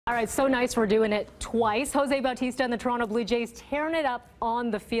All right, so nice we're doing it twice. Jose Bautista and the Toronto Blue Jays tearing it up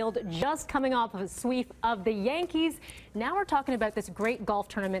on the field, just coming off of a sweep of the Yankees. Now we're talking about this great golf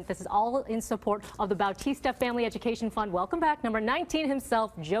tournament. This is all in support of the Bautista Family Education Fund. Welcome back, number 19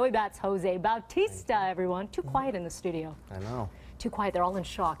 himself, Joey Bats, Jose Bautista, everyone. Too quiet in the studio. I know. Too quiet. They're all in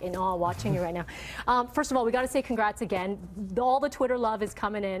shock and awe watching you right now. First of all, we got to say congrats again. All the Twitter love is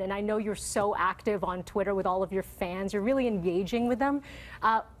coming in, and I know you're so active on Twitter with all of your fans. You're really engaging with them.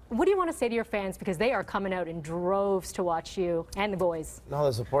 What do you want to say to your fans, because they are coming out in droves to watch you and the boys? No,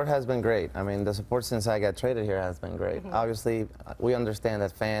 the support has been great. I mean, the support since I got traded here has been great. Obviously, we understand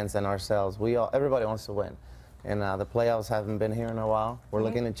that fans and ourselves, everybody wants to win. And the playoffs haven't been here in a while. We're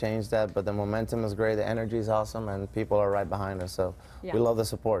looking to change that, but the momentum is great, the energy is awesome, and people are right behind us. So we love the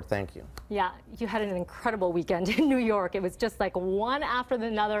support. Thank you. Yeah, you had an incredible weekend in New York. It was just like one after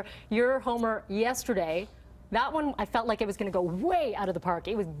another. Your homer yesterday, that one, I felt like it was going to go way out of the park.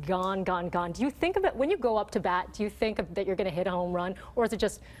 It was gone, gone, gone. Do you think of it when you go up to bat? Do you think that you're going to hit a home run, or is it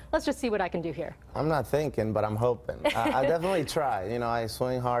just, let's just see what I can do here? I'm not thinking, but I'm hoping. I definitely try. You know, I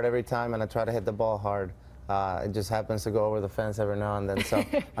swing hard every time, and I try to hit the ball hard. It just happens to go over the fence every now and then, so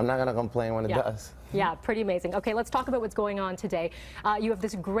I'm not going to complain when it does. Yeah, pretty amazing. Okay, let's talk about what's going on today. You have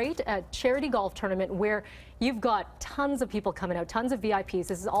this great charity golf tournament where you've got tons of people coming out, tons of VIPs.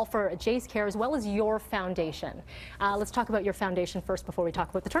 This is all for Jays Care as well as your foundation. Let's talk about your foundation first before we talk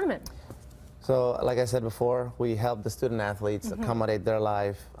about the tournament. So, like I said before, we help the student athletes accommodate their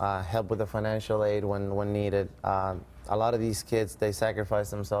life, help with the financial aid when needed. A lot of these kids, they sacrifice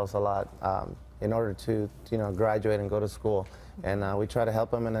themselves a lot in order to graduate and go to school, and we try to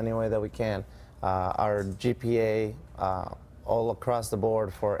help them in any way that we can. Our GPA all across the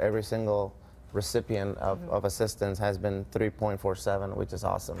board for every single recipient of assistance has been 3.47, which is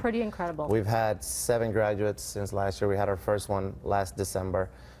awesome. Pretty incredible. We've had 7 graduates since last year. We had our first one last December.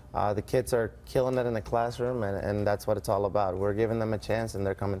 The kids are killing it in the classroom, and that's what it's all about. We're giving them a chance, and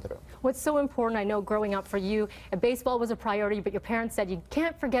they're coming through. What's so important, I know growing up for you, baseball was a priority, but your parents said you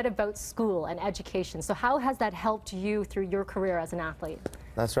can't forget about school and education. So how has that helped you through your career as an athlete?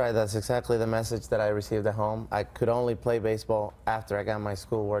 That's right. That's exactly the message that I received at home. I could only play baseball after I got my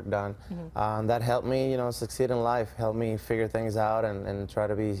schoolwork done. That helped me, succeed in life, helped me figure things out and try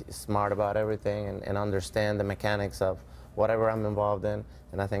to be smart about everything and understand the mechanics of whatever I'm involved in,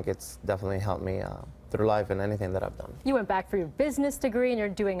 and I think it's definitely helped me through life and anything that I've done. You went back for your business degree, and you're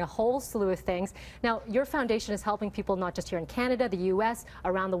doing a whole slew of things. Now, your foundation is helping people not just here in Canada, the U.S.,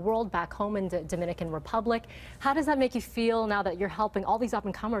 around the world, back home in the Dominican Republic. How does that make you feel now that you're helping all these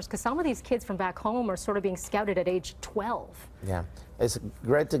up-and-comers? Because some of these kids from back home are sort of being scouted at age 12. Yeah, it's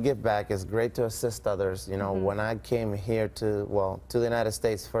great to give back. It's great to assist others. You know, when I came here to the United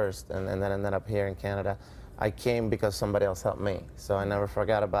States first, and then ended up here in Canada, I came because somebody else helped me, so I never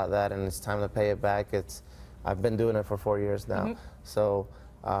forgot about that, and it's time to pay it back. I've been doing it for 4 years now, so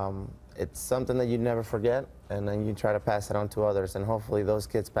it's something that you never forget, and then you try to pass it on to others, and hopefully those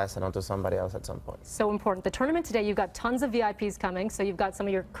kids pass it on to somebody else at some point. So important. The tournament today, you've got tons of VIPs coming, so you've got some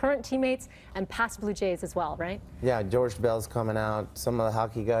of your current teammates and past Blue Jays as well, right? Yeah, George Bell's coming out, some of the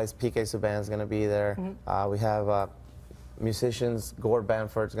hockey guys, PK Subban's going to be there. We have musicians, Gord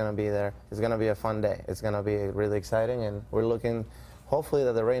Bamford's going to be there. It's going to be a fun day. It's going to be really exciting, and we're looking, hopefully,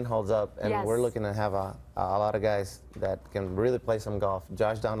 that the rain holds up, and we're looking to have a lot of guys that can really play some golf.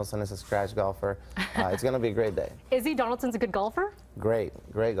 Josh Donaldson is a scratch golfer. It's going to be a great day. Izzy Donaldson's a good golfer? Great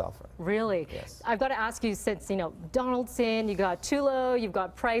golfer. Really? Yes. I've got to ask you, since, Donaldson, you got Tulo, you've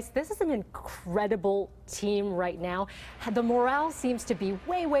got Price, this is an incredible team right now. The morale seems to be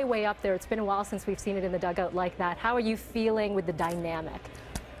way, way, way up there. It's been a while since we've seen it in the dugout like that. How are you feeling with the dynamic?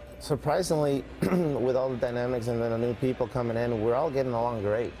 Surprisingly, with all the dynamics and then the new people coming in, we're all getting along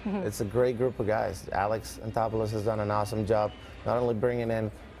great. It's a great group of guys. Alex Antopoulos has done an awesome job, not only bringing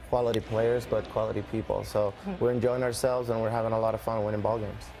in quality players, but quality people. So we're enjoying ourselves, and we're having a lot of fun winning ball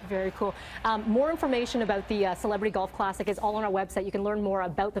games. Very cool. More information about the Celebrity Golf Classic is all on our website. You can learn more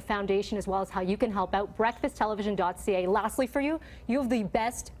about the foundation as well as how you can help out. breakfasttelevision.ca. Lastly for you, you have the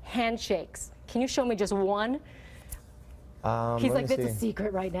best handshakes. Can you show me just one? He's like, it's a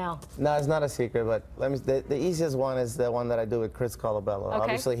secret right now. No, it's not a secret, but the easiest one is the one that I do with Chris Colabello. Okay.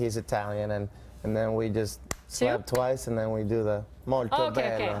 Obviously, he's Italian, and then we just slap twice, and then we do the molto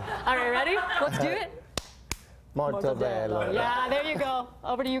bello. Okay. All right, ready? Let's do it. Molto bello. Yeah, there you go.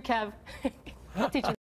 Over to you, Kev. I'll teach you.